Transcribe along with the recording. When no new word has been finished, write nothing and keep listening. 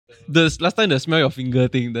The last time the smell your finger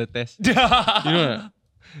thing, the test. You know?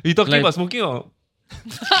 You talking Like- about smoking or?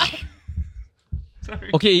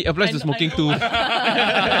 Sorry. Okay, it applies to smoking too.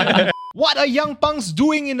 What are young punks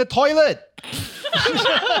doing in the toilet?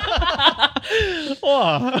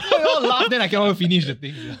 Wow. You all laugh, then I cannot finish the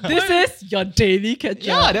thing. This is your daily catch-up.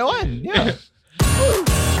 Yeah, that one. Yeah.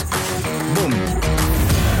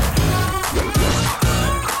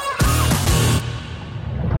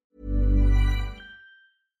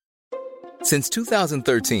 Since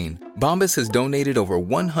 2013, Bombas has donated over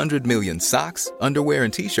 100 million socks, underwear,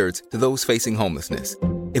 and T-shirts to those facing homelessness.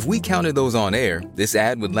 If we counted those on air, this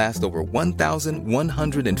ad would last over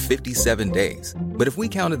 1,157 days. But if we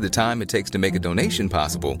counted the time it takes to make a donation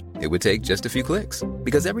possible, it would take just a few clicks.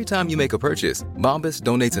 Because every time you make a purchase, Bombas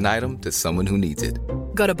donates an item to someone who needs it.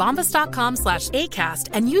 Go to bombas.com/ACAST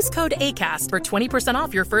and use code ACAST for 20%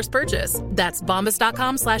 off your first purchase. That's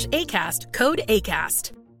bombas.com/ACAST, code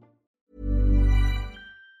ACAST.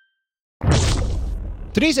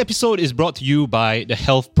 Today's episode is brought to you by the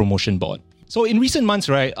Health Promotion Board. So in recent months,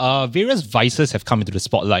 right, various vices have come into the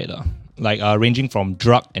spotlight, ranging from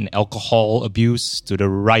drug and alcohol abuse to the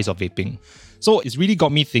rise of vaping. So it's really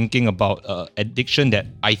got me thinking about addiction that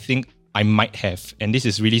I think I might have. And this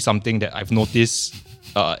is really something that I've noticed.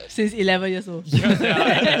 Since 11 years old.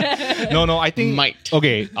 No, I think... Might.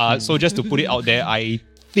 Okay, so just to put it out there, I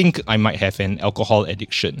think I might have an alcohol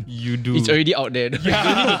addiction. You do. It's already out there.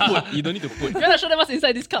 You don't need to put. You want to show them what's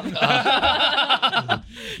inside this cup?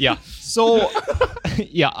 Yeah. So,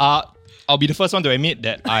 I'll be the first one to admit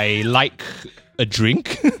that I like a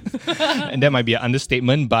drink. And that might be an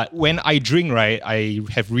understatement. But when I drink, right, I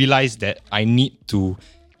have realized that I need to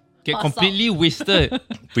Get completely wasted.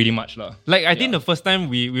 pretty much lah. Like I think the first time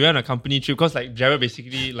we went on a company trip, because like Jared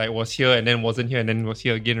basically like was here and then wasn't here and then was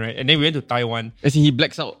here again, right? And then we went to Taiwan. As in he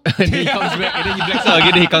blacks out. And then he comes back. And then he blacks out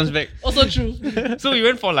again. Then he comes back. Also true. So we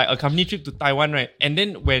went for like a company trip to Taiwan, right? And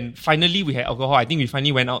then when finally we had alcohol, I think we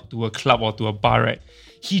finally went out to a club or to a bar, right?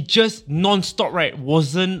 He just non-stop, right?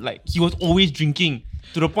 Wasn't like, he was always drinking.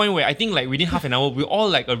 To the point where I think like within half an hour, we were all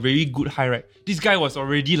like a very good high, right? This guy was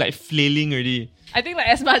already like flailing already. I think like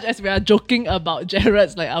as much as we are joking about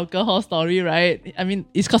Jared's like alcohol story, right? I mean,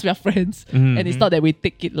 it's because we are friends. And it's not that we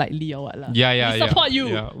take it lightly or what. Yeah. We support you.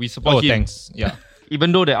 Yeah, we support him. Thanks. Yeah.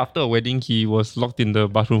 Even though that after a wedding, he was locked in the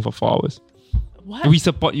bathroom for 4 hours. What? We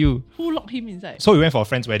support you. Who locked him inside? So we went for a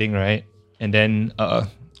friend's wedding, right? And then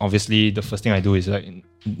obviously the first thing I do is like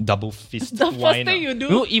double fist The wine. first thing you do?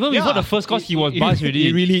 No, even before the first course, he was buzzed already.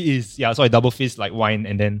 It really is. Yeah, so I double fist like wine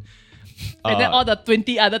and then... And then all the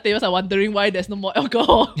 20 other tables are wondering why there's no more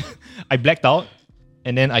alcohol. I blacked out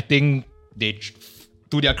and then I think they,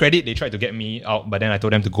 to their credit, they tried to get me out, but then I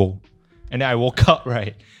told them to go. And then I woke up,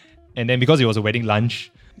 right? And then because it was a wedding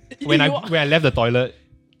lunch, when I left the toilet,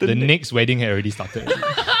 the next wedding had already started.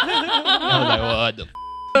 I was like, what the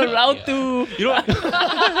Round 2. You know,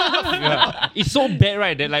 yeah. It's so bad,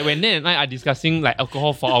 right? That like when Ned and I are discussing like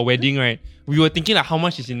alcohol for our wedding, right? We were thinking like how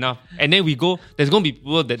much is enough, and then we go, there's gonna be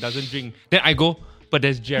people that doesn't drink. Then I go, but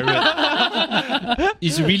there's Jared.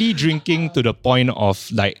 It's really drinking to the point of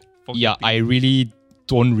like, yeah, I really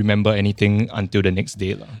don't remember anything until the next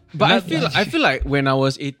day. But I feel like when I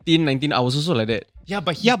was 18, 19, I was also like that. Yeah,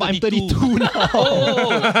 but I'm 32 now.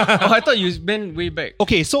 Oh, I thought you meant way back.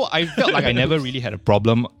 Okay, so I felt like I never really had a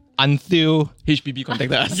problem until... HPB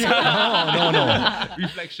contacted us. No.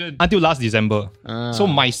 Reflection. Until last December. So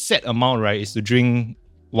my set amount, right, is to drink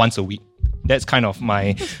once a week. That's kind of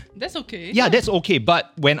my... That's okay. Yeah, that's okay.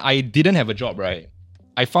 But when I didn't have a job, right,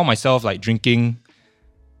 I found myself like drinking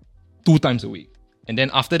 2 times a week. And then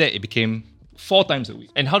after that, it became 4 times a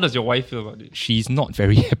week. And how does your wife feel about it? She's not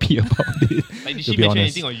very happy about it. Like, did to she be mention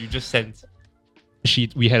honest. anything or you just sense?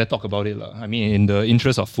 We had a talk about it. I mean, in the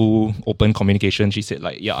interest of full open communication, she said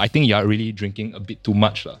like, yeah, I think you're really drinking a bit too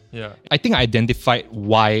much. Yeah. I think I identified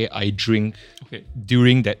why I drink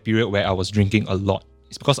during that period where I was drinking a lot.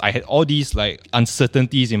 It's because I had all these like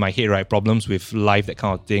uncertainties in my head, right? Problems with life, that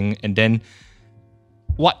kind of thing. And then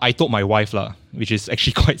what I told my wife, which is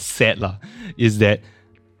actually quite sad, is that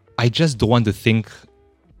I just don't want to think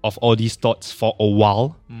of all these thoughts for a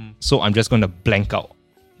while. So I'm just going to blank out.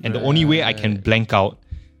 And the only way I can blank out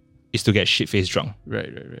is to get shit-faced drunk. Right.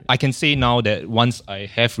 I can say now that once I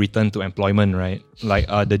have returned to employment, right, like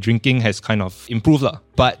the drinking has kind of improved.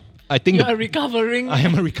 But I think You're recovering. I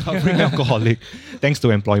am a recovering alcoholic thanks to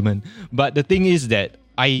employment. But the thing is that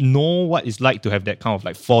I know what it's like to have that kind of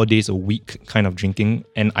like 4 days a week kind of drinking.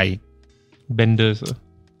 And I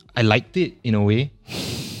liked it in a way.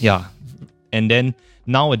 Yeah. And then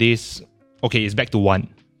nowadays, okay, it's back to 1.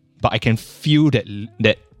 But I can feel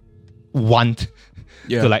that want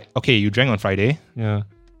to like, okay, you drank on Friday, Yeah.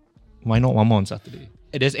 why not one more on Saturday?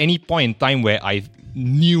 If there's any point in time where I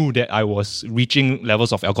knew that I was reaching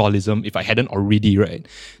levels of alcoholism, if I hadn't already, right,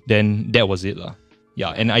 then that was it lah. Yeah,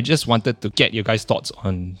 and I just wanted to get your guys' thoughts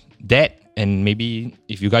on that, and maybe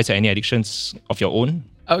if you guys have any addictions of your own.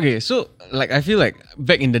 Okay, so like I feel like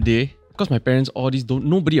back in the day, because my parents all these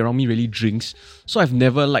nobody around me really drinks, so I've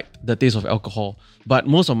never liked the taste of alcohol. But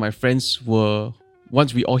most of my friends were,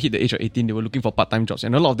 once we all hit the age of 18, they were looking for part-time jobs,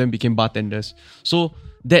 and a lot of them became bartenders. So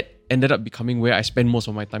that ended up becoming where I spend most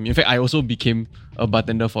of my time. In fact, I also became a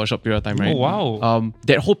bartender for a short period of time, right? Oh, wow.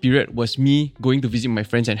 That whole period was me going to visit my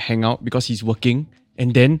friends and hang out because he's working,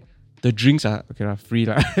 and then the drinks are free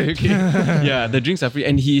lah. Okay. Yeah, the drinks are free,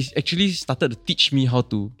 and he actually started to teach me how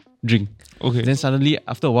to drink. Okay. Then suddenly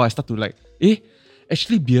after a while I start to like,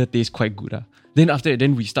 actually beer tastes quite good. Then after that,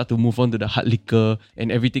 then we start to move on to the hard liquor and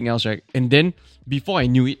everything else, right? And then before I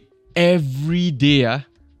knew it, every day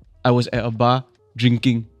I was at a bar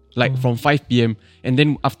drinking like from 5 p.m. And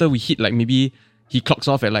then after we hit like maybe he clocks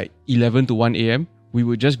off at like 11 to 1 a.m. we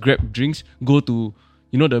would just grab drinks, go to,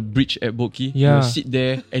 you know, the bridge at Boat Quay. Yeah. We would sit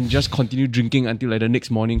there and just continue drinking until like the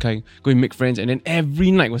next morning kind, go and make friends. And then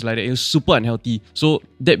every night was like that. It was super unhealthy. So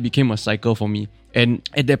that became a cycle for me. And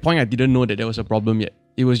at that point, I didn't know that there was a problem yet.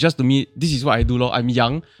 It was just to me, this is what I do lor. I'm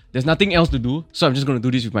young. There's nothing else to do. So I'm just going to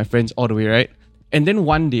do this with my friends all the way, right? And then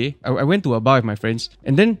one day, I went to a bar with my friends.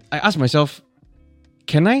 And then I asked myself,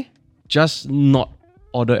 can I just not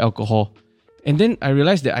order alcohol? And then I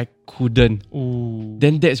realized that I couldn't. Ooh.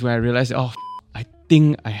 Then that's when I realized, I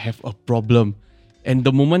think I have a problem. And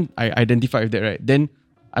the moment I identified with that, right, then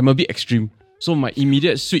I'm a bit extreme. So my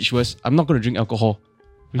immediate switch was, I'm not going to drink alcohol.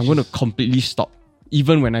 I'm going to completely stop.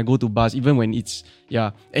 Even when I go to bars, even when it's,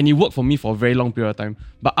 and it worked for me for a very long period of time.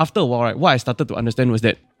 But after a while, right, what I started to understand was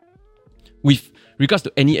that with regards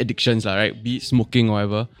to any addictions, right, be it smoking or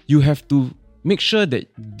whatever, you have to make sure that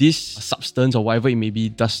this substance or whatever it may be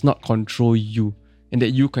does not control you, and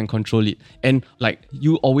that you can control it. And like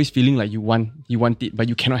you always feeling like you want it, but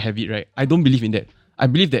you cannot have it, right? I don't believe in that. I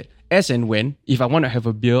believe that as and when, if I want to have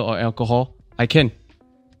a beer or alcohol, I can.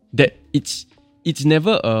 That it's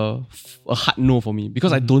never a hard no for me,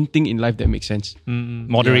 because I don't think in life that makes sense.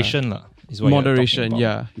 Moderation lah. Is what you're Moderation, talking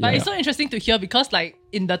about. But it's so interesting to hear, because like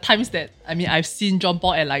in the times that, I mean, I've seen John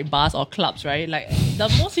Paul at like bars or clubs, right? Like the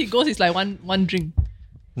most he goes is like one drink.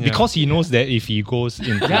 Because he knows that if he goes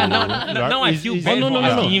into... Now I feel bad for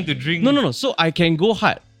asking him to drink. No. So I can go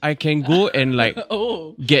hard. I can go and like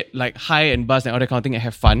get like high and buzz and all that kind of thing and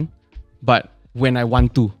have fun. But when I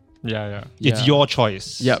want to. Yeah. It's your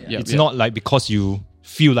choice. It's not like because you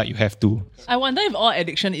feel like you have to. I wonder if all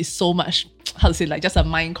addiction is so much, how to say, like just a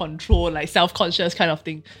mind control, like self-conscious kind of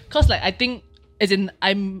thing. Because like I think, as in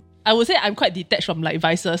I would say I'm quite detached from like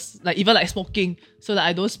vices, like even like smoking. So that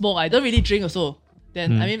I don't smoke, I don't really drink also.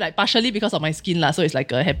 Then I mean like partially because of my skin lah, so it's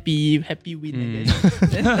like a happy win.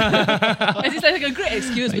 It's like a great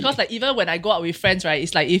excuse, because like even when I go out with friends, right,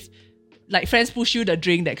 it's like if like friends push you the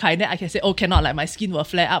drink, that kind, then I can say, oh, cannot, like my skin will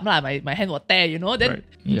flare up, like my hand will tear, you know. Then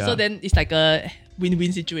so then it's like a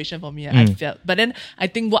win-win situation for me. I felt. But then I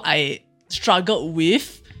think what I struggled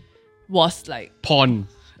with was like porn.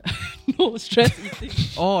 no, stress eating.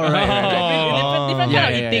 Oh, right. Different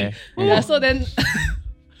kind of eating. Yeah, so then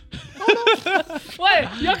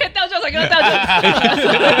why? You all can tell jokes, I cannot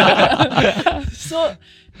tell jokes. So,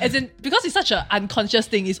 as in, because it's such an unconscious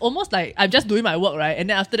thing, it's almost like I'm just doing my work, right? And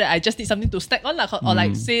then after that, I just need something to snack on, or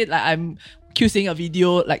like say, like I'm cueing a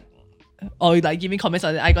video, like, or like giving comments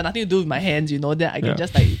on it. I got nothing to do with my hands, you know, then I can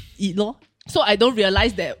just like eat, lor. So I don't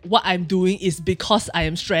realize that what I'm doing is because I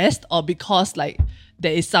am stressed, or because like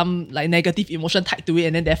there is some like negative emotion tied to it,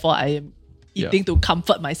 and then therefore I am eating to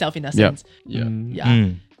comfort myself in a sense.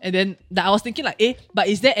 And then I was thinking like, but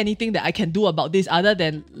is there anything that I can do about this other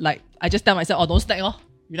than like I just tell myself, oh, don't snack, oh.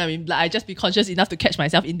 You know what I mean? Like I just be conscious enough to catch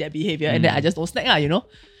myself in that behavior, and then I just don't snack, you know?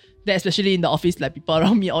 That especially in the office, like people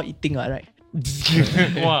around me all eating, right?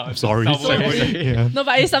 Wow, sorry. No,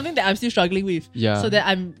 but it's something that I'm still struggling with. Yeah. So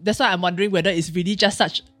that's why I'm wondering whether it's really just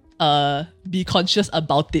such be conscious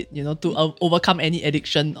about it, you know, to overcome any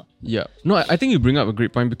addiction. Yeah. No, I think you bring up a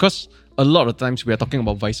great point, because a lot of times we are talking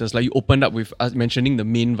about vices. Like you opened up with us mentioning the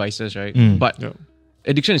main vices, right? But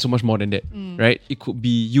addiction is so much more than that, right? It could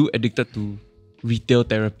be you addicted to retail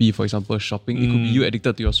therapy, for example, shopping. It could be you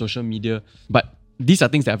addicted to your social media. But these are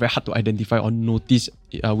things that are very hard to identify or notice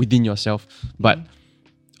within yourself. But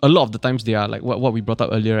a lot of the times they are like what we brought up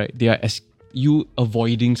earlier, right? They are you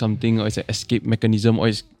avoiding something, or it's an escape mechanism, or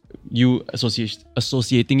it's you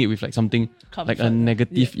associating it with like something comfort, like a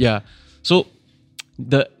negative. So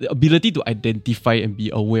the ability to identify and be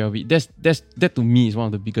aware of it, that to me is one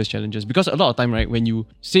of the biggest challenges. Because a lot of time, right, when you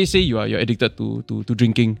say you're addicted to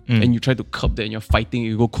drinking and you try to curb that and you're fighting,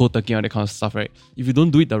 you go cold turkey and that kind of stuff, right? If you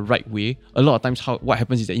don't do it the right way, a lot of times what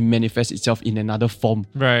happens is that it manifests itself in another form,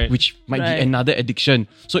 Right. which might be another addiction.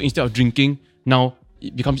 So instead of drinking, now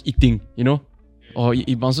it becomes eating, or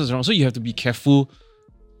it bounces around. So you have to be careful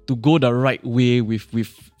to go the right way with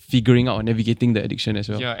figuring out or navigating the addiction as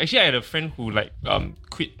well. Yeah, actually, I had a friend who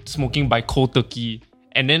quit smoking by cold turkey,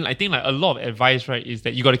 and then I think a lot of advice, right, is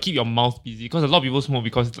that you got to keep your mouth busy, because a lot of people smoke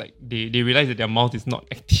because they realize that their mouth is not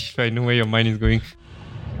active. I know where your mind is going.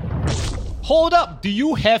 Hold up, do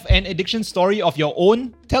you have an addiction story of your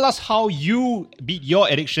own? Tell us how you beat your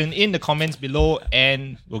addiction in the comments below,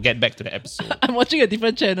 and we'll get back to the episode. I'm watching a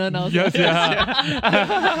different channel now. Yes, yeah.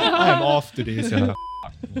 I'm off today, so.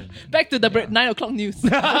 Back to the 9 o'clock news.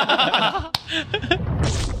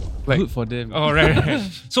 Good for them. Oh, right.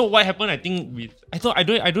 So what happened, I think, I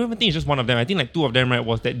don't even think it's just one of them. I think two of them, right,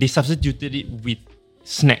 was that they substituted it with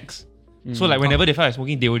snacks. So whenever they felt like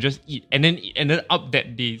smoking, they would just eat. And then it ended up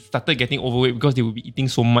that they started getting overweight because they would be eating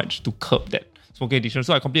so much to curb that smoking addiction.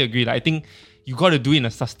 So I completely agree. I think you got to do it in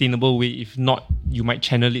a sustainable way. If not, you might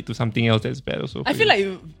channel it to something else that's bad also. I feel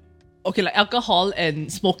like alcohol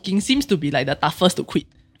and smoking seems to be the toughest to quit.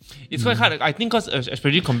 It's quite hard. I think because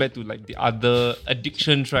especially compared to the other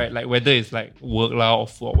addictions, right? Whether it's work or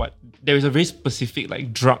food or what, there is a very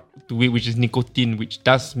specific drug to it, which is nicotine, which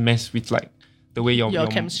does mess with the way your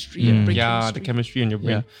chemistry and brain chemistry. the chemistry in your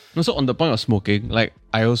brain. Yeah. No, so on the point of smoking,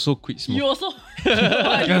 I also quit smoking. You also?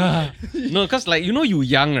 No, because you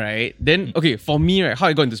young, right? Then, okay, for me, right, how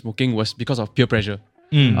I got into smoking was because of peer pressure.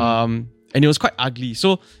 And it was quite ugly.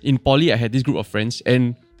 So in poly, I had this group of friends,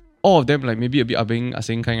 and all of them maybe a bit abeng,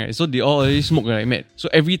 asing kind, right? So they all already smoke, right, mate? So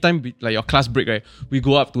every time your class break, right, we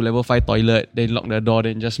go up to level 5 toilet, then lock the door,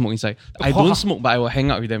 then just smoke inside. I don't smoke, but I will hang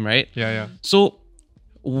out with them, right? Yeah. So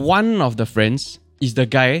one of the friends is the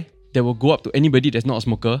guy that will go up to anybody that's not a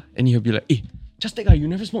smoker, and he'll be like, hey, just take you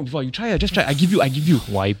never smoked before, you try, just try, I give you.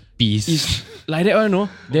 Why peace? It's like that, no?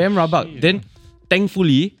 Damn rabak. Then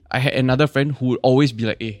thankfully, I had another friend who would always be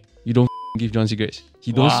like, hey, you don't give John cigarettes.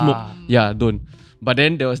 He don't smoke. Yeah, don't. But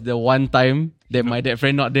then there was the one time that my that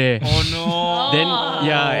friend not there. Oh no. Then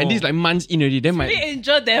and this months in already. Then Really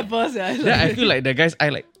angel devils. then I feel like the guy's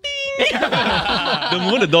eye the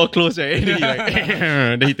moment the door closed, right?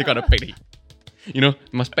 Then he take out the pack.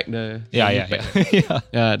 Must pack the pack.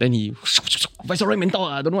 Yeah. Then he Viceroy mentor.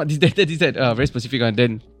 I don't know what this that. Very specific one.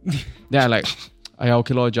 Then I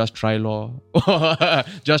okay lor, just try lor.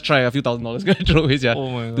 Just try, a few $1,000 gonna throw away. Yeah.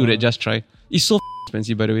 Oh my God. Do that, just try. It's so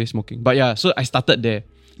expensive, by the way, smoking. But yeah, so I started there.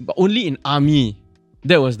 But only in army,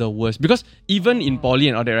 that was the worst. Because even in poly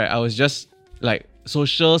and all that, right, I was just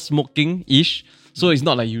social smoking-ish. So it's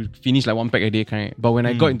not you finish 1 pack a day kind. But when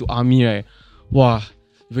I got into army, right, wow,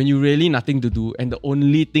 when you really nothing to do and the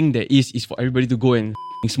only thing there is for everybody to go and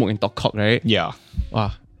smoke and talk cock, right? Yeah.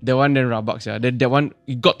 Wow. That one then rabaks, yeah. That one,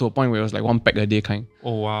 it got to a point where it was 1 pack a day kind.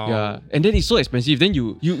 Oh wow. Yeah. And then it's so expensive. Then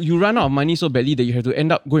you run out of money so badly that you have to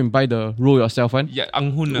end up go and buy the roll yourself one. Yeah,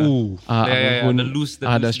 Anghun. Ooh. The loose.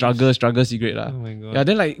 The struggle cigarette lah. Oh my God. Yeah,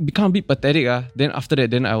 then become a bit pathetic. Then after that,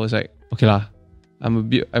 then I was like, okay lah, I'm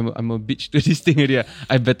a bitch to this thing already.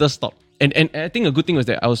 I better stop. And I think a good thing was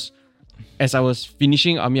that as I was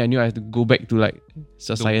finishing army, I knew I had to go back to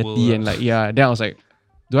society and then I was like,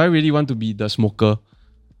 do I really want to be the smoker?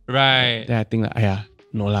 Right. Then I think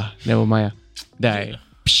no lah, never mind. Then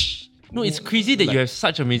No, it's crazy that you have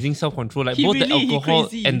such amazing self-control. Both really, the alcohol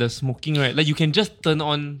crazy. and the smoking, right? You can just turn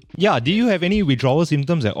on. Yeah, do you have any withdrawal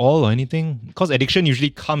symptoms at all or anything? Because addiction usually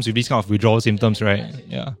comes with these kind of withdrawal symptoms, right?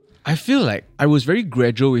 Yeah. I feel like I was very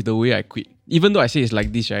gradual with the way I quit. Even though I say it's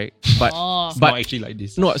like this, right? But It's not actually like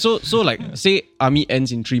this. no, so say army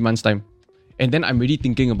ends in 3 months' time. And then I'm really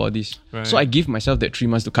thinking about this. Right. So I give myself that 3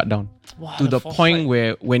 months to cut down. Wow, to the foresight. point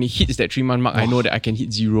where when it hits that 3 month mark, I know that I can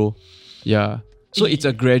hit 0. Yeah. So it's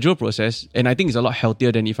a gradual process. And I think it's a lot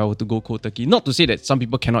healthier than if I were to go cold turkey. Not to say that some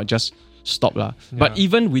people cannot just stop lah. But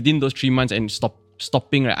even within those 3 months and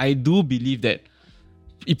stopping, right, I do believe that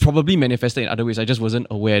it probably manifested in other ways. I just wasn't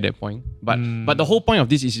aware at that point. But the whole point of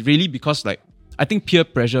this is really because I think peer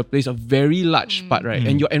pressure plays a very large part, right?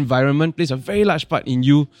 And your environment plays a very large part in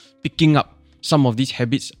you picking up some of these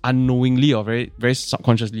habits unknowingly or very, very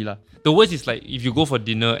subconsciously lah. The worst is if you go for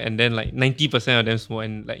dinner and then 90% of them smoke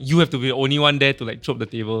and you have to be the only one there to chop the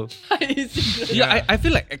table. Yeah, I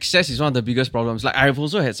feel like excess is one of the biggest problems. I've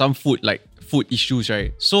also had some food issues,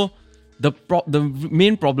 right? So the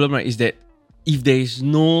main problem, right, is that if there is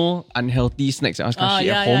no unhealthy snacks and shit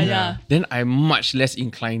at home, then I'm much less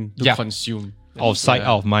inclined to consume. Out of sight,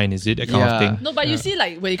 out of mind, is it? That kind of thing. No, but you see,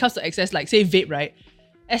 like when it comes to access, like say vape, right?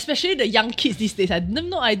 Especially the young kids these days, I have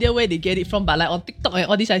no idea where they get it from. But like on TikTok and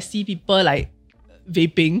all this, I see people like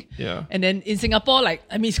vaping. Yeah. And then in Singapore, like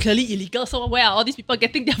I mean, it's clearly illegal. So where are all these people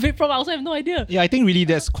getting their vape from? I also have no idea. Yeah, I think really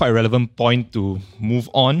that's quite a relevant point to move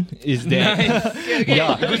on. Is that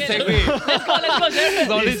Yeah, Good segue. Let's go, Jared.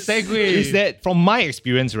 Solid segue. is that from my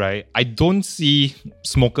experience, right? I don't see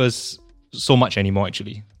smokers so much anymore.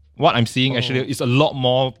 Actually, what I'm seeing actually is a lot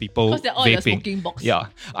more people 'Cause they're all in a vaping. smoking box. Yeah,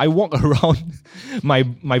 I walk around my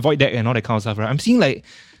void deck and all that kind of stuff. Right, I'm seeing like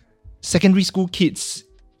secondary school kids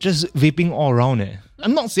just vaping all around.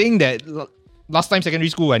 I'm not saying that last time secondary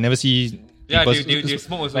school I never see. Yeah, people they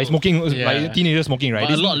smoke also. like smoking, Yeah. like teenagers smoking, right? But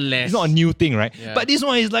a It's lot not- less. It's not a new thing, right? Yeah. But this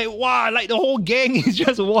one is like, wow, like the whole gang is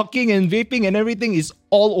just walking and vaping and everything is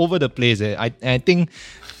all over the place. I think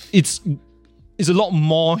it's a lot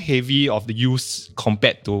more heavy of the use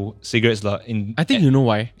compared to cigarettes. I think you know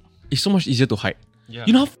why? It's so much easier to hide. Yeah.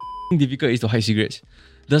 You know how difficult it is to hide cigarettes?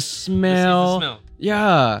 The smell. smell.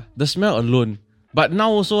 Yeah, the smell alone. But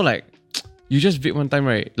now also like, you just vape one time,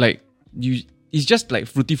 right? Like, it's just like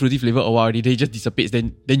fruity flavor a while already. They just dissipates.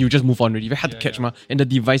 Then you just move on already. Very hard to catch, ma. And the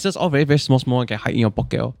devices all very small, can hide in your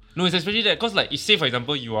pocket. Oh. No, it's especially that because like, say for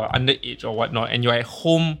example, you are underage or whatnot, and you're at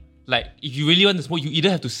home. Like, if you really want to smoke, you either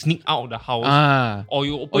have to sneak out of the house, or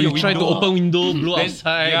you open Or your you try to window. open window, blow Then-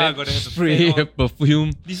 outside, yeah, then gotta have to spray fan on.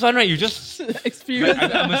 perfume. This one, right? You just Experience.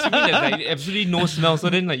 I'm assuming there's like absolutely no smell, so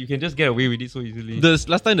then like you can just get away with it so easily. The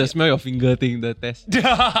last time the smell your finger thing, the test. You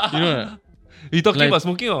know, you talking like- about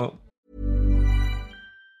smoking or?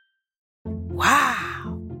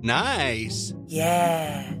 Nice.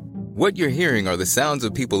 What you're hearing are the sounds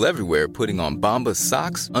of people everywhere putting on Bombas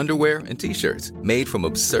socks, underwear, and t-shirts made from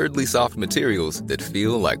absurdly soft materials that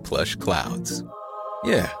feel like plush clouds.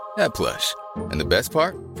 Yeah, that plush. And the best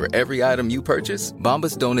part? For every item you purchase,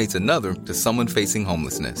 Bombas donates another to someone facing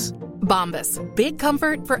homelessness. Bombas. Big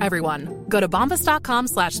comfort for everyone. Go to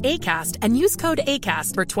bombas.com/ACAST and use code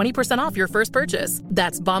ACAST for 20% off your first purchase.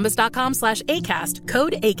 That's bombas.com/ACAST.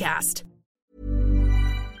 Code ACAST.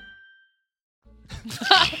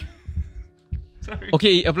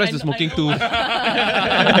 okay, it applies I to know- smoking I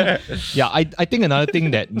too. Yeah, I think another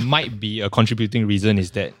thing that might be a contributing reason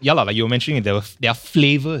is that, like you were mentioning, there are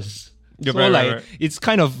flavors. Yeah, so right, like, right. it's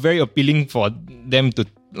kind of very appealing for them to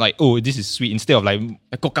like, oh, this is sweet, instead of like,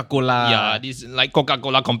 Coca-Cola. yeah, this like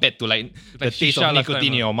Coca-Cola compared to like the Like taste shisha of last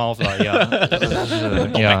nicotine time, in your mouth. Yeah, yeah,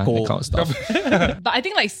 that kind of stuff. But I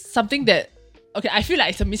think like something that, okay, I feel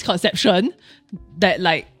like it's a misconception that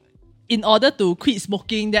like in order to quit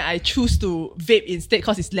smoking, then I choose to vape instead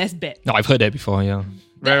because it's less bad. No, I've heard that before, yeah.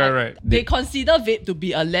 Right. They consider vape to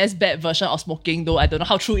be a less bad version of smoking, though I don't know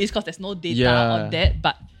how true it is because there's no data Yeah. on that.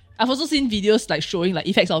 But I've also seen videos like showing like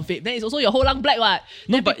effects of vape. Then it's also your whole lung black, what?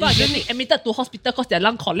 No, Then but people are isn't getting admitted to hospital because their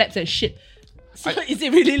lung collapse and shit. So is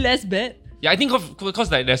it really less bad? Yeah, I think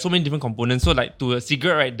because like there's so many different components. So like to a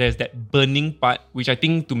cigarette, right, there's that burning part, which I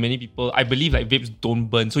think to many people, I believe like vapes don't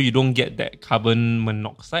burn, so you don't get that carbon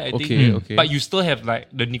monoxide. I think. Okay. But you still have like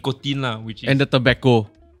the nicotine lah, which is And the tobacco.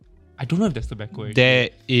 I don't know if that's tobacco. Actually. There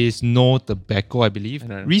is no tobacco, I believe. I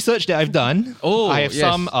don't know. Research that I've done, I have yes.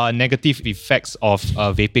 some negative effects of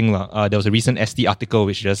vaping. There was a recent ST article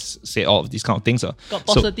which just said all of these kind of things. Got So,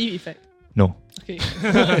 positive effect. no. Okay.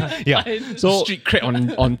 Yeah. Fine. So, Street cred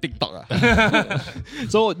on TikTok. Ah.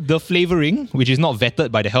 so the flavoring, which is not vetted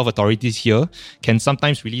by the health authorities here, can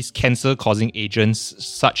sometimes release cancer-causing agents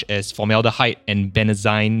such as formaldehyde and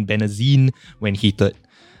benzene when heated.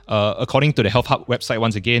 According to the Health Hub website,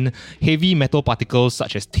 once again, heavy metal particles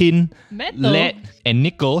such as tin, Metal? lead, and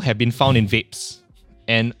nickel have been found in vapes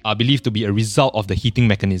and are believed to be a result of the heating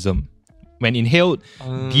mechanism. When inhaled,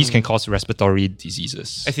 these can cause respiratory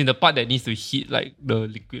diseases. As in the part that needs to heat like the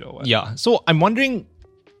liquid or what. Yeah, so I'm wondering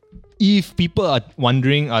if people are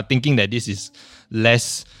thinking that this is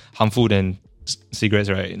less harmful than cigarettes,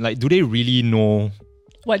 right? Like, do they really know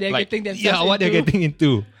What they're like, getting themselves yeah, what they're into. getting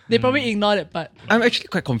into? They probably ignore that part. I'm actually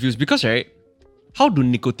quite confused because, right, how do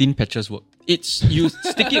nicotine patches work? It's you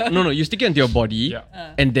stick it. You stick it into your body,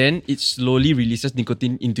 Yeah. and then it slowly releases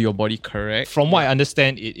nicotine into your body. Correct. From what I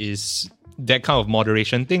understand, it is that kind of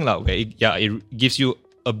moderation thing, like, where it gives you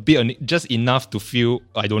a bit, just enough to feel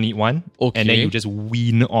I don't need one, and then Okay. you just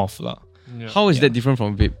wean off, lah. How is that different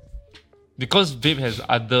from vape? Because vape has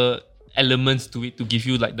other elements to it to give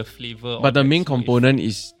you like the flavor. But the of main that sweet- component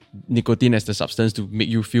is nicotine as the substance to make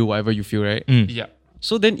you feel whatever you feel, right? Yeah.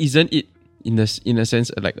 So then, isn't it in a sense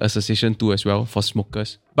like association too as well for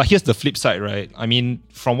smokers? But here's the flip side, right? I mean,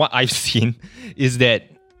 from what I've seen, is that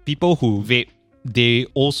people who vape, they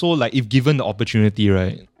also, like, if given the opportunity,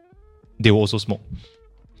 right, they will also smoke.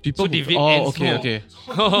 People So they vape oh, and okay, smoke. okay.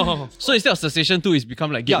 So instead of cessation 2, it's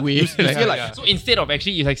become like gateway. you feel like So instead of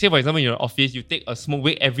actually, if like say for example in your office, you take a smoke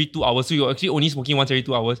break every 2 hours, so you're actually only smoking once every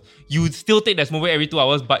 2 hours. You still take that smoke break every 2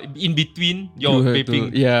 hours, but in between you're You have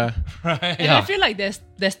vaping. to- yeah. Right? And I feel like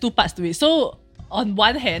there's two parts to it. So on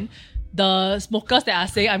one hand, the smokers that are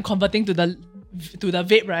saying I'm converting to the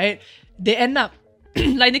vape, right? They end up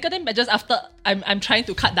like nicotine patches after I'm trying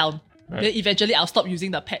to cut down. Right. Then eventually I'll stop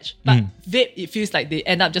using the patch. But vape, it feels like they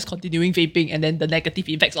end up just continuing vaping, and then the negative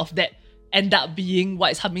effects of that end up being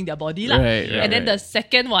what is harming their body. Right, and then the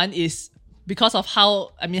second one is because of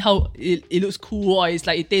how it looks cool, or it's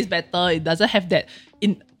like it tastes better, it doesn't have that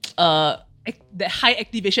that high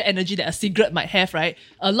activation energy that a cigarette might have, right?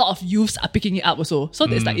 A lot of youths are picking it up also. So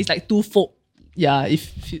it's like twofold. Yeah,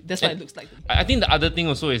 if that's what it looks like. I think the other thing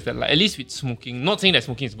also is that like at least with smoking, not saying that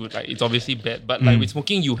smoking is good, like it's obviously bad, but like with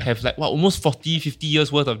smoking you have like almost 40, 50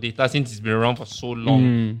 years worth of data since it's been around for so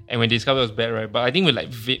long. And when they discovered it was bad, right? But I think with like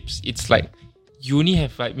vapes, it's like you only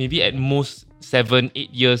have like maybe at most 7, 8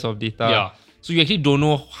 years of data. Yeah. So you actually don't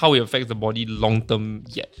know how it affects the body long term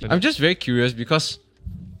yet. I'm just very curious because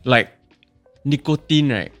like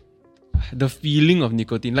nicotine, right? The feeling of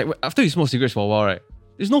nicotine, like after you smoke cigarettes for a while, right?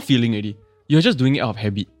 There's no feeling already. You're just doing it out of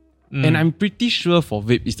habit. And I'm pretty sure for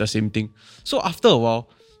vape it's the same thing. So after a while,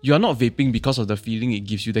 you are not vaping because of the feeling it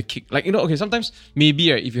gives you, the kick. Like, okay, sometimes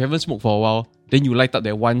maybe right, if you haven't smoked for a while, then you light up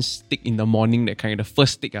that one stick in the morning, that kind of the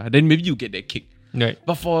first stick, then maybe you get that kick. Right.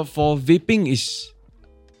 But for vaping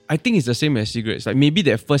I think it's the same as cigarettes. Like maybe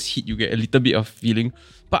that first hit you get a little bit of feeling,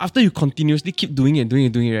 but after you continuously keep doing it,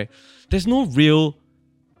 right, there's no real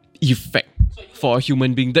effect for a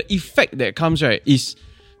human being. The effect that comes, right, is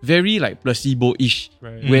very like placebo-ish,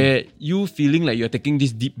 Right. where you feeling like you're taking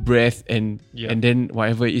this deep breath and then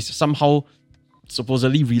whatever it is somehow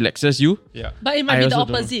supposedly relaxes you. Yeah. But it might I be the also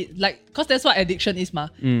don't opposite. Like, because that's what addiction is,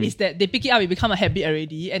 is that they pick it up, it become a habit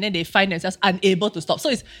already, and then they find themselves unable to stop. So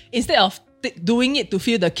it's instead of doing it to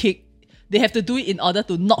feel the kick, they have to do it in order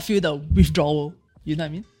to not feel the withdrawal. You know what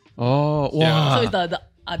I mean? Oh, wow. So it's the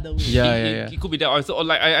other way. Yeah. It could be that also. Or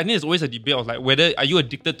like I think there's always a debate of like whether are you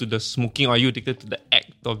addicted to the smoking or are you addicted to the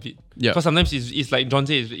act of it. Yeah. Because sometimes it's like John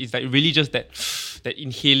said, it's like really just that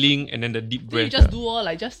inhaling and then the deep So breath. you just do all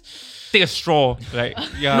like just Take a straw. Like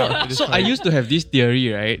yeah. So I used to have this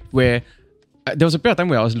theory, right, where there was a period of time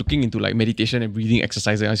where I was looking into like meditation and breathing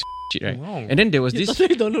exercises and shit, right? Wow. And then there was this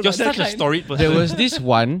totally don't look You're like that such a kind. storied person. there was this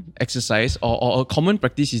one exercise or a common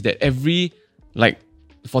practice is that every like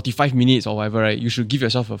 45 minutes or whatever, right, you should give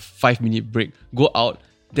yourself a 5-minute break. Go out,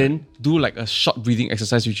 then do like a short breathing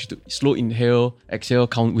exercise, which is to slow inhale, exhale,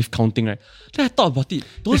 count with counting, right? Then I thought about it.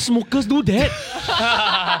 Those smokers do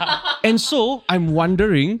that. And so I'm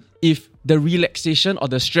wondering if the relaxation or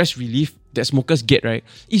the stress relief that smokers get, right,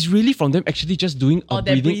 is really from them actually just doing a Or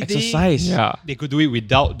their breathing breathing. exercise. Yeah. They could do it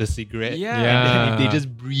without the cigarette. Yeah. And then if they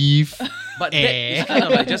just breathe. But that is kind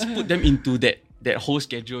of like just put them into that whole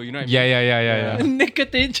schedule, you know what I mean? Yeah.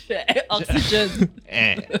 nicotine, oxygen.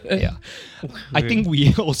 Yeah. I think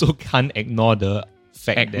we also can't ignore the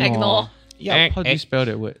fact that Ignore. yeah, How do you spell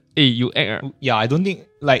that word? Hey, you act. yeah, I don't think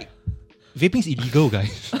like vaping's illegal,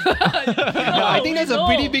 guys. Yeah, I think that's a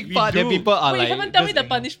pretty big part that people are Wait, like. you haven't told me just the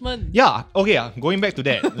punishment. Yeah, okay, going back to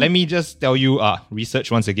that, let me just tell you research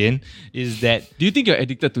once again is that Do you think you're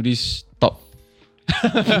addicted to this top? You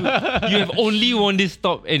have only worn this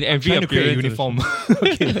top in every trying to create a appearance. uniform.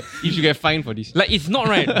 You should get fined for this. Like it's not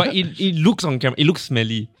right, but it looks on camera. It looks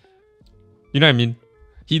smelly. You know what I mean?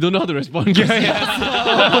 He don't know how to respond.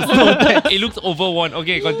 It looks overworn.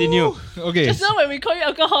 Okay, continue. Okay. Just now when we call you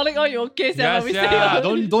alcoholic, are you okay? Sia? Yes, When we yeah.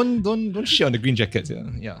 say Don't shit on the green jackets.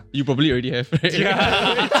 Yeah. You probably already have, right?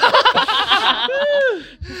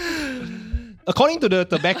 According to the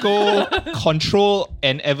Tobacco Control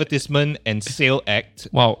and Advertisement and Sale Act,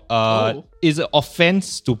 Wow. is an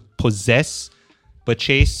offense to possess,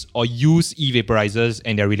 purchase, or use e-vaporizers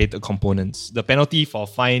and their related components. The penalty for a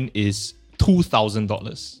fine is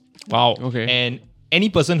 $2,000. Wow. Okay. And any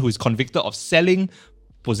person who is convicted of selling,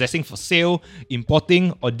 possessing for sale,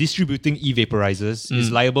 importing, or distributing e-vaporizers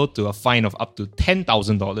is liable to a fine of up to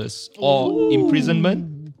 $10,000 or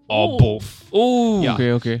imprisonment or both. Oh. Yeah.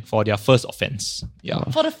 Okay. For their first offense. Yeah.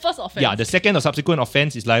 for the first offense. Yeah, the second or subsequent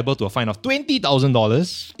offense is liable to a fine of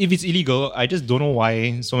 $20,000. If it's illegal, I just don't know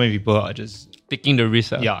why so many people are just Taking the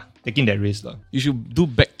risk. taking that risk. You should do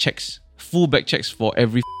back checks, full back checks for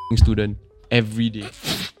every student every day.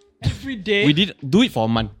 every day. We did do it for a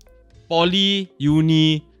month. Poly,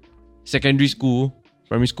 uni, secondary school,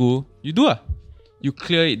 primary school. You do You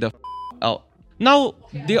clear it the out. Now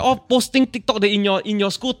they all posting TikTok that in your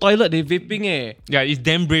school toilet they vaping Yeah, it's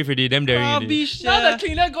damn brave already, damn daring already. Rubbish. Now the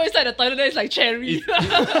cleaner go inside the toilet, then it's like cherry.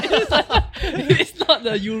 It's not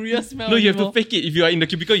the urea smell. No, you have to anymore. fake it. If you are in the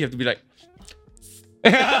cubicle, you have to be like.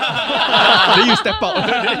 Then you step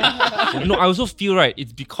out. No, I also feel right.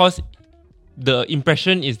 It's because the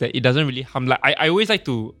impression is that it doesn't really harm. Like I always like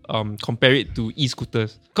to compare it to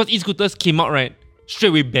e-scooters, because e-scooters came out right straight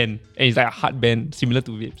away banned, and it's like a hard ban similar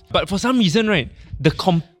to vapes. But for some reason, right, the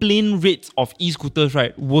complaint rates of e-scooters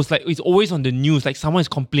right was like it's always on the news. Like someone is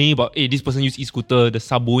complaining about, hey, this person used e-scooter, the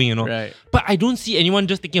saboing and all. Right. But I don't see anyone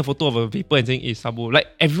just taking a photo of a vapor and saying, hey, sabo. Like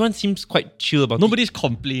everyone seems quite chill about it. Nobody's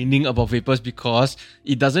complaining about vapors because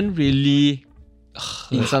it doesn't really,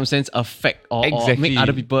 in some sense, affect or make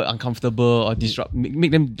other people uncomfortable or disrupt,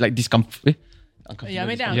 make them like discomfort. Yeah,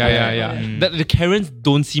 make them Yeah. The Karens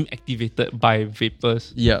don't seem activated by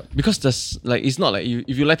vapors. Yeah, because it's not like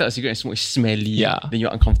if you light up a cigarette and smoke, it's smelly. Yeah. Then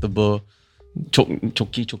you're uncomfortable.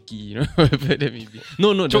 Choky, you know. Whatever that may be.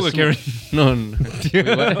 No, Choke a Karen. No.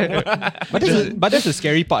 But that's the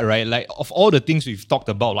scary part, right? Like of all the things we've talked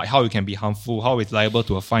about, like how it can be harmful, how it's liable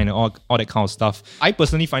to a fine, and all that kind of stuff. I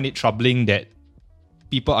personally find it troubling that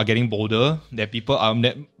people are getting bolder. That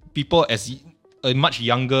people as a much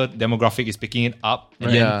younger demographic is picking it up,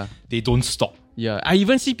 and then they don't stop. Yeah, I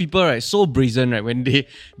even see people right so brazen right when they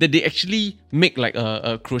actually make like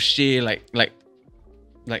a crochet like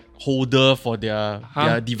holder for their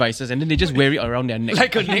devices, and then they just wear it around their neck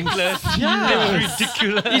Like a necklace. That's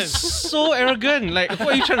ridiculous. It's so arrogant. Like,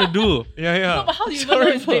 what are you trying to do? No, but how do you even know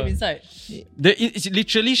it's vape inside? It's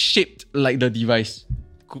literally shaped like the device.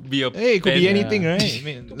 Could be a It could be pen. anything, right?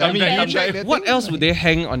 pen. check that What thing. else would they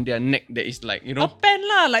hang on their neck that is like, A pen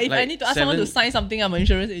lah. Like if I like need to ask someone to sign something, I'm an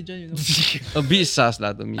insurance agent, you know. a bit sus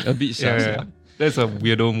lah to me. A bit sus. Yeah. That's a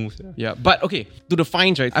weirdo move. Yeah, but okay, to the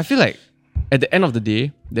fines, right? I feel like at the end of the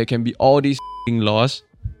day, there can be all these laws.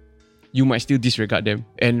 You might still disregard them.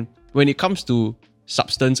 And when it comes to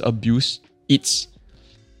substance abuse,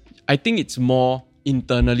 I think it's more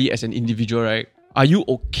internally as an individual, right? Are you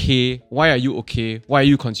okay? Why are you okay? Why are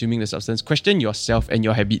you consuming the substance? Question yourself and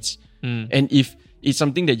your habits. And if it's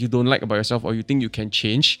something that you don't like about yourself or you think you can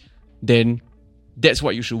change, then that's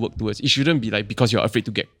what you should work towards. It shouldn't be like because you're afraid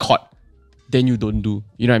to get caught, then you don't do.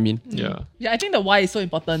 You know what I mean? Yeah. Yeah, I think the why is so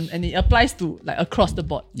important, and it applies to like across the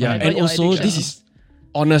board. Yeah, whatever and your also addiction this is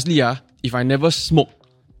honestly if I never smoke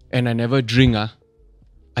and I never drink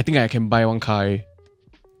I think I can buy one car.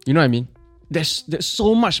 You know what I mean? There's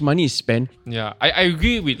so much money is spent. Yeah, I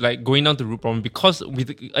agree with like going down to the root problem, because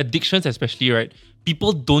with addictions especially, right,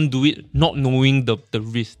 people don't do it not knowing the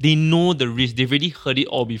risk. They know the risk. They've already heard it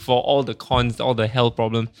all before, all the cons, all the health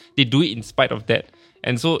problems. They do it in spite of that.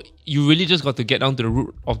 And so you really just got to get down to the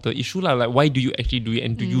root of the issue. Like, why do you actually do it,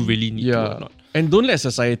 and do you really need to or not? And don't let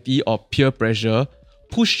society or peer pressure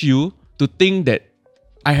push you to think that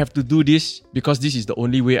I have to do this because this is the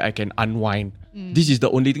only way I can unwind. This is the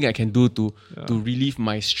only thing I can do to relieve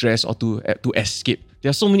my stress or to escape. There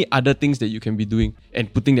are so many other things that you can be doing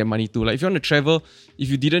and putting that money to. Like if you want to travel, if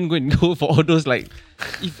you didn't go for all those, like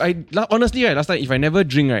honestly, right, last time if I never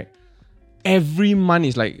drink, right, every month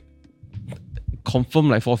is like confirm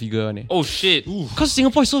like 4-figure. Oh shit. Because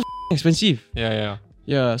Singapore is so expensive. Yeah.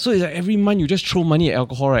 Yeah, so it's like every month you just throw money at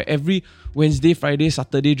alcohol, right? Every Wednesday, Friday,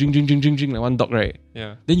 Saturday, drink like one dog, right?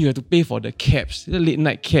 Yeah. Then you have to pay for the cabs, the late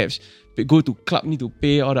night cabs. Go to club, need to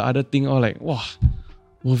pay all the other thing. All like, wow,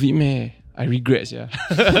 worth it, man. I regret, yeah.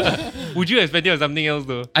 Would you expect it on something else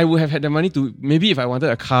though? I would have had the money to, maybe if I wanted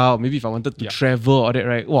a car, or maybe if I wanted to travel or that,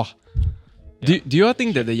 right? Wow. Do you all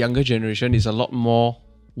think that the younger generation is a lot more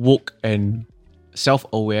woke and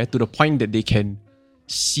self-aware to the point that they can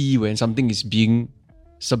see when something is being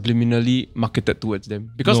subliminally marketed towards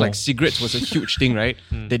them? Because like cigarettes was a huge thing, right?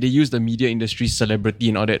 That they use the media industry, celebrity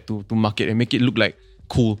and all that to market and make it look like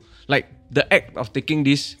cool. Like the act of taking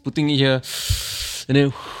this, putting it here, and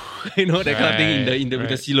then you know that kind of thing in the with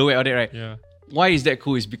the silhouette, all that, right? Yeah. Why is that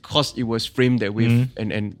cool? It's because it was framed that way,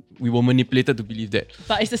 and we were manipulated to believe that.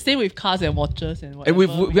 But it's the same with cars and watches and And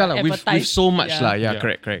whatever. with so much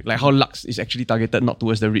correct. Like how Lux is actually targeted not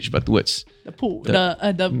towards the rich but towards the pool,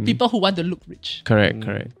 the people who want to look rich. correct.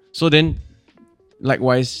 So then,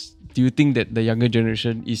 likewise, do you think that the younger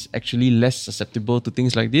generation is actually less susceptible to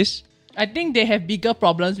things like this? I think they have bigger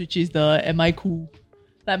problems, which is the am I cool?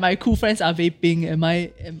 Like my cool friends are vaping.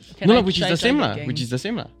 Which is the same lah. Which is the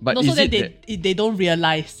same lah. But also is that it they don't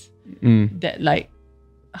realize that, like,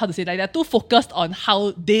 how to say, like they're too focused on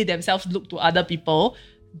how they themselves look to other people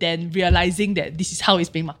than realizing that this is how it's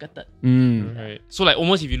being marketed. Right. So like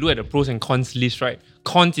almost if you look at the pros and cons list, right?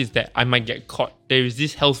 Cons is that I might get caught. There is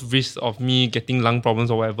this health risk of me getting lung problems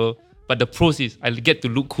or whatever. But the pros is I get to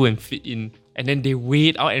look cool and fit in. And then they weigh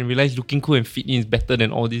it out and realize looking cool and fit in is better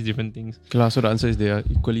than all these different things. Okay, so the answer is they are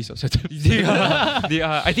equally susceptible. They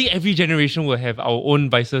are. I think every generation will have our own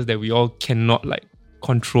vices that we all cannot like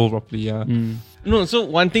control properly. Yeah. No, so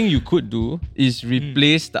one thing you could do is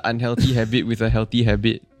replace the unhealthy habit with a healthy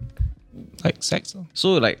habit. Like sex.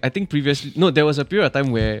 So like I think previously, there was a period of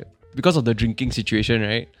time where because of the drinking situation,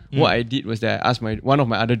 right? What I did was that I asked one of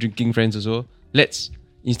my other drinking friends also,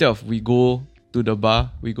 instead of we go to the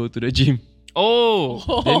bar, we go to the gym.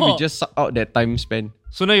 Oh. Then we just suck out that time spent.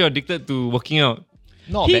 So now you're addicted to working out.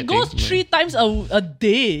 Not a He bad goes thing. 3 times a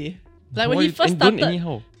day. Like when Why- he first and don't started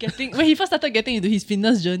anyhow. getting into his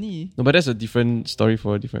fitness journey. No, but that's a different story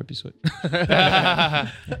for a different episode.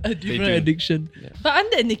 A different addiction. But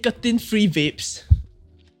aren't there nicotine-free vapes?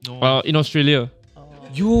 In Australia.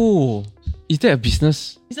 Yo, is that a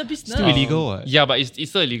business? It's a business. Still illegal. What? Yeah, but it's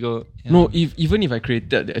still illegal. No, even if I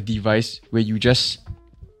created a device where you just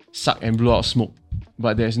suck and blow out smoke,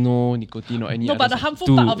 but there's no nicotine or any No, other but the stuff. harmful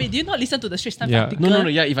part of it, did you not listen to the Straits Times Yeah. article? No,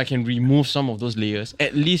 yeah, if I can remove some of those layers,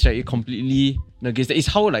 at least right, it completely negates that. It's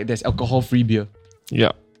how like there's alcohol-free beer.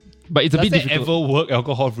 Yeah. But it's a Does bit that difficult. ever work,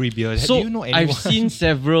 alcohol-free beer? So Do you know anyone? I've seen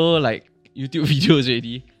several like YouTube videos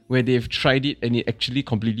already where they've tried it and it actually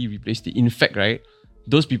completely replaced it. In fact, right,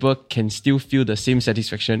 those people can still feel the same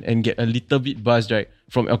satisfaction and get a little bit buzzed, right,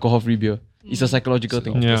 from alcohol-free beer. It's a psychological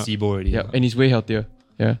thing. Yeah. placebo already. Yeah, and it's way healthier.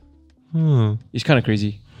 Yeah. It's kind of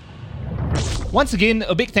crazy. Once again,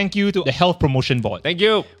 a big thank you to the Health Promotion Board. Thank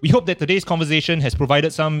you. We hope that today's conversation has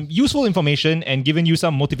provided some useful information and given you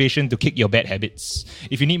some motivation to kick your bad habits.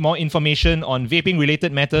 If you need more information on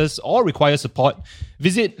vaping-related matters or require support,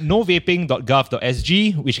 visit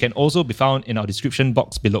novaping.gov.sg, which can also be found in our description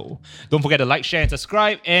box below. Don't forget to like, share, and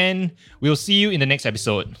subscribe, and we'll see you in the next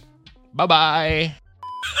episode. Bye-bye.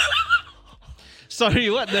 Sorry,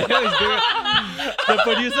 what the hell is going on? The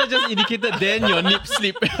producer just indicated then your nip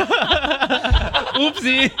slip.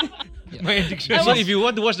 Oopsie. My addiction. So if you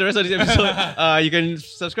want to watch the rest of this episode, you can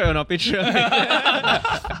subscribe on our Patreon.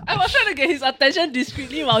 I was trying to get his attention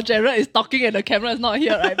discreetly while Jared is talking and the camera is not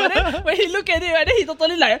here, right? But then when he look at it, right, then he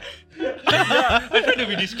totally like... I tried to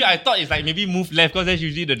be discreet. I thought it's like maybe move left because that's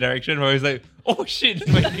usually the direction where it's like, oh shit,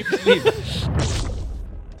 my nip slip.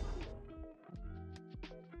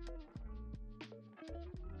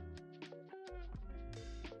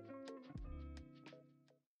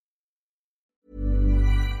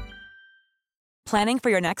 Planning for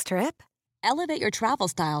your next trip? Elevate your travel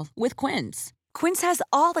style with Quince. Quince has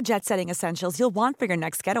all the jet-setting essentials you'll want for your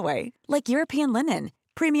next getaway, like European linen,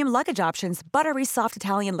 premium luggage options, buttery soft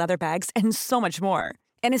Italian leather bags, and so much more.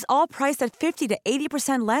 And is all priced at 50 to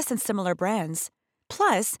 80% less than similar brands.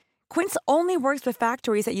 Plus, Quince only works with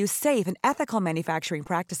factories that use safe and ethical manufacturing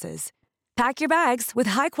practices. Pack your bags with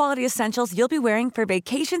high-quality essentials you'll be wearing for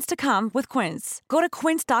vacations to come with Quince. Go to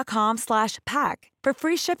quince.com/pack for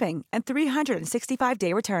free shipping and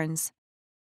 365-day returns.